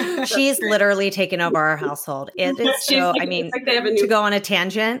she's literally taken over our household. It is so, to go on a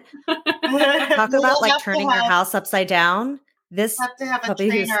tangent, talk about like turning your house upside down. This have to have a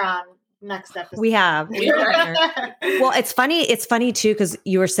trainer on next episode. We have. Well, it's funny too, because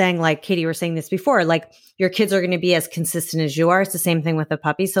you were saying, like Katie, you were saying this before, like your kids are going to be as consistent as you are. It's the same thing with a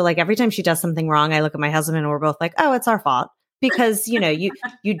puppy. So like every time she does something wrong, I look at my husband and we're both like, oh, it's our fault. because, you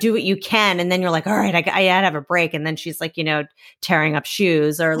do what you can. And then you're like, all right, I gotta have a break. And then she's like, tearing up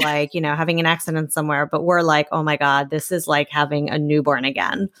shoes or like, having an accident somewhere. But we're like, oh my God, this is like having a newborn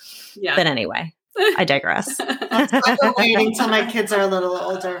again. Yeah. But anyway, I digress. That's why I'm waiting till my kids are a little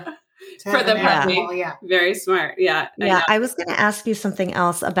older. For the puppy. Yeah. Very smart. Yeah. Yeah. I was going to ask you something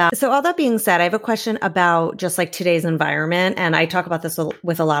else about, so all that being said, I have a question about just like today's environment. And I talk about this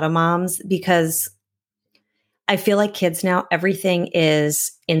with a lot of moms because I feel like kids now, everything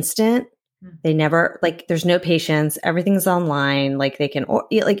is instant. They never like, there's no patience. Everything's online. Like they can,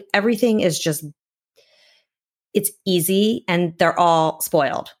 like everything is just, it's easy and they're all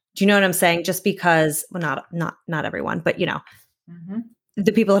spoiled. Do you know what I'm saying? Just because, well, not everyone, but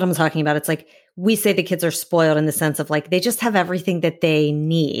the people that I'm talking about, it's like we say the kids are spoiled in the sense of like they just have everything that they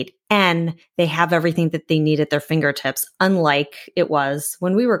need and they have everything that they need at their fingertips, unlike it was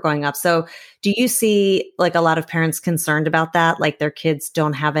when we were growing up. So do you see like a lot of parents concerned about that? Like their kids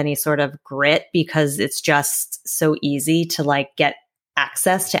don't have any sort of grit because it's just so easy to like get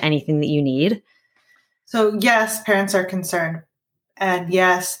access to anything that you need? So yes, parents are concerned. And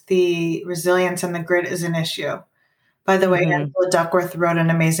yes, the resilience and the grit is an issue. By the way, Angela Duckworth wrote an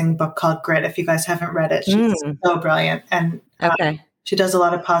amazing book called Grit. If you guys haven't read it, she's so brilliant. And she does a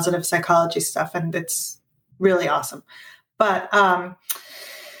lot of positive psychology stuff, and it's really awesome. But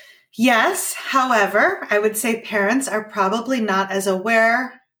yes, however, I would say parents are probably not as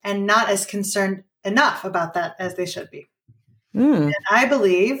aware and not as concerned enough about that as they should be. And I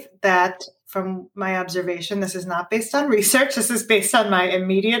believe that from my observation, this is not based on research. This is based on my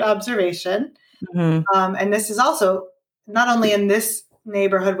immediate observation. And this is also not only in this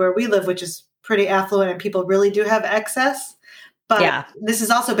neighborhood where we live, which is pretty affluent and people really do have excess, but this is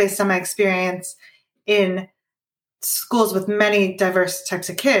also based on my experience in schools with many diverse types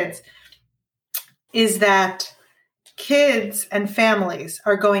of kids, is that kids and families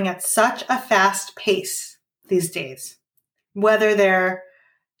are going at such a fast pace these days, whether they're,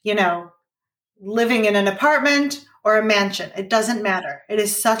 living in an apartment or a mansion. It doesn't matter. It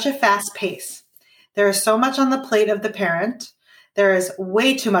is such a fast pace. There is so much on the plate of the parent. There is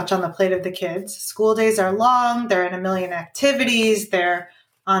way too much on the plate of the kids. School days are long. They're in a million activities. They're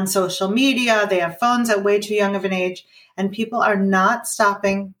on social media. They have phones at way too young of an age. And people are not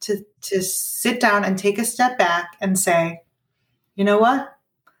stopping to sit down and take a step back and say, you know what?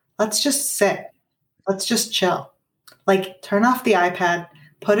 Let's just sit. Let's just chill. Like turn off the iPad,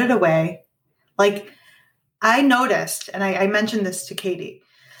 put it away. Like I noticed, and I mentioned this to Katie,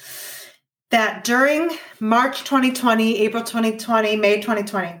 that during March 2020, April 2020, May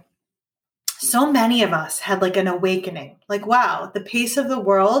 2020, so many of us had like an awakening. Like, wow, the pace of the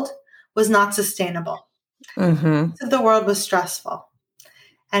world was not sustainable. The pace of the world was stressful.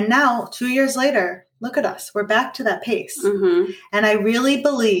 And now, 2 years later, look at us. We're back to that pace. And I really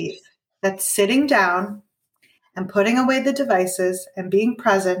believe that sitting down and putting away the devices and being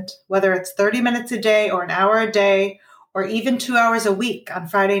present, whether it's 30 minutes a day or an hour a day, or even 2 hours a week on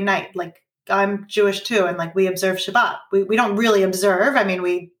Friday night, like I'm Jewish too, and like we observe Shabbat. We don't really observe. I mean,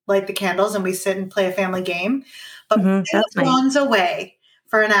 we light the candles and we sit and play a family game, but putting the phones away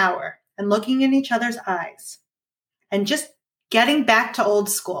for an hour and looking in each other's eyes and just getting back to old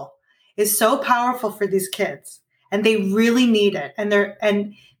school is so powerful for these kids, and they really need it,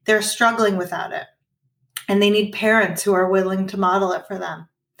 and they're struggling without it. And they need parents who are willing to model it for them.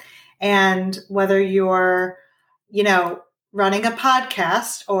 And whether you're, running a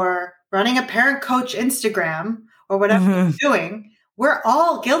podcast or running a parent coach Instagram or whatever you're doing, we're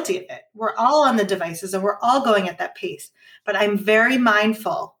all guilty of it. We're all on the devices and we're all going at that pace. But I'm very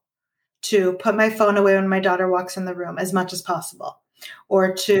mindful to put my phone away when my daughter walks in the room as much as possible,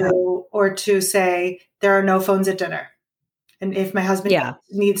 or to say there are no phones at dinner. And if my husband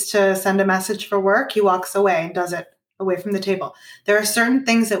needs to send a message for work, he walks away and does it away from the table. There are certain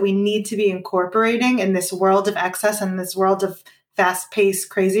things that we need to be incorporating in this world of excess and this world of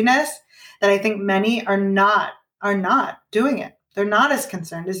fast-paced craziness that I think many are not doing it. They're not as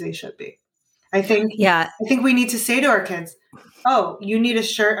concerned as they should be. I think we need to say to our kids, oh, you need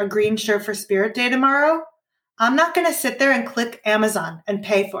a green shirt for Spirit Day tomorrow? I'm not going to sit there and click Amazon and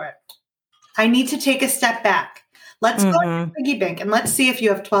pay for it. I need to take a step back. Let's go to Piggy Bank and let's see if you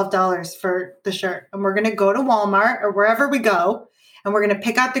have $12 for the shirt. And we're going to go to Walmart or wherever we go, and we're going to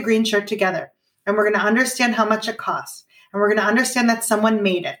pick out the green shirt together. And we're going to understand how much it costs. And we're going to understand that someone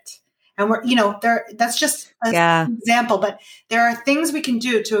made it. And that's just an example. But there are things we can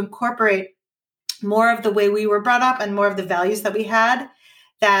do to incorporate more of the way we were brought up and more of the values that we had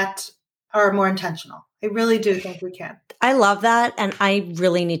that are more intentional. I really do think we can. I love that. And I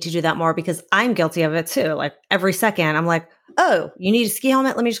really need to do that more because I'm guilty of it too. Like every second I'm like, oh, you need a ski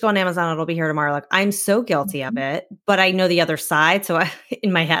helmet? Let me just go on Amazon. It'll be here tomorrow. Like, I'm so guilty of it, but I know the other side. So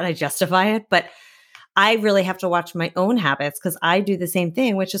in my head, I justify it. But I really have to watch my own habits because I do the same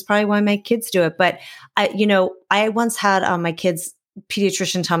thing, which is probably why my kids do it. But I once had my kids'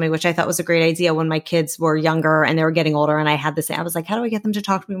 pediatrician tell me, which I thought was a great idea when my kids were younger and they were getting older. And I had this, I was like, how do I get them to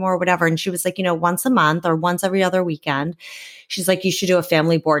talk to me more or whatever? And she was like, once a month or once every other weekend, she's like, you should do a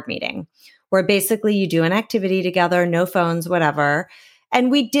family board meeting where basically you do an activity together, no phones, whatever.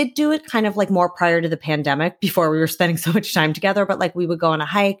 And we did do it kind of like more prior to the pandemic before we were spending so much time together. But like we would go on a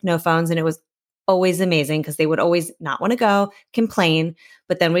hike, no phones. And it was always amazing because they would always not want to go, complain.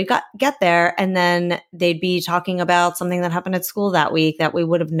 But then we get there and then they'd be talking about something that happened at school that week that we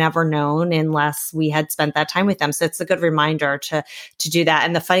would have never known unless we had spent that time with them. So it's a good reminder to do that.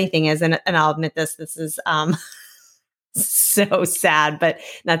 And the funny thing is, and I'll admit this is so sad, but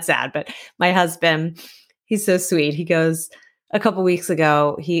not sad, but my husband, he's so sweet. He goes, a couple weeks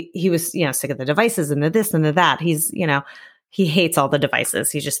ago, he was, sick of the devices and the this and the that. He's, he hates all the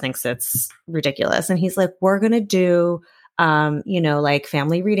devices. He just thinks it's ridiculous. And he's like, we're going to do, like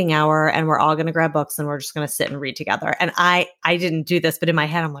family reading hour and we're all going to grab books and we're just going to sit and read together. And I didn't do this, but in my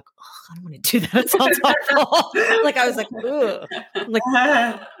head, I'm like, I don't want to do that. It sounds awful. Like I was like, ugh. I'm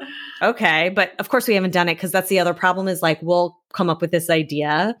like, okay. But of course we haven't done it because that's the other problem is like, we'll come up with this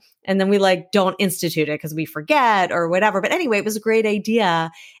idea and then we like don't institute it because we forget or whatever. But anyway, it was a great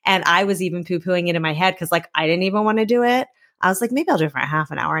idea. And I was even poo-pooing it in my head because like, I didn't even want to do it. I was like, maybe I'll do it for a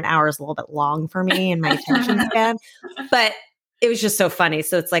half an hour. An hour is a little bit long for me and my attention span. But it was just so funny.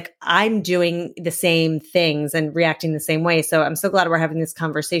 So it's like, I'm doing the same things and reacting the same way. So I'm so glad we're having this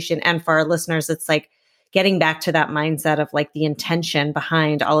conversation. And for our listeners, it's like getting back to that mindset of like the intention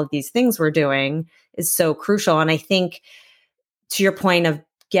behind all of these things we're doing is so crucial. And I think to your point of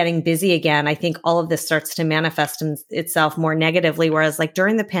getting busy again, I think all of this starts to manifest itself more negatively. Whereas like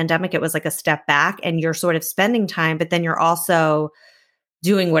during the pandemic, it was like a step back and you're sort of spending time, but then you're also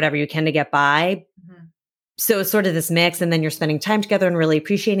doing whatever you can to get by. Mm-hmm. So it's sort of this mix and then you're spending time together and really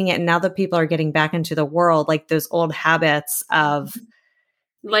appreciating it. And now that people are getting back into the world, like those old habits of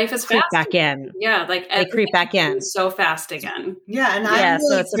life is creep fast back in. Yeah. Like they creep back in so fast again. Yeah. And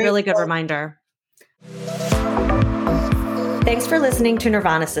so it's a really good reminder. Thanks for listening to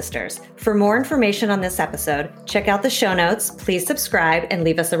Nirvana Sisters. For more information on this episode, check out the show notes, please subscribe, and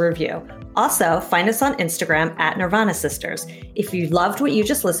leave us a review. Also, find us on Instagram at Nirvana Sisters. If you loved what you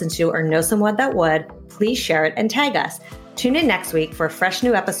just listened to or know someone that would, please share it and tag us. Tune in next week for a fresh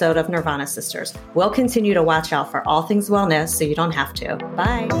new episode of Nirvana Sisters. We'll continue to watch out for all things wellness so you don't have to.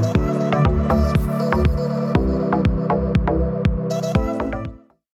 Bye.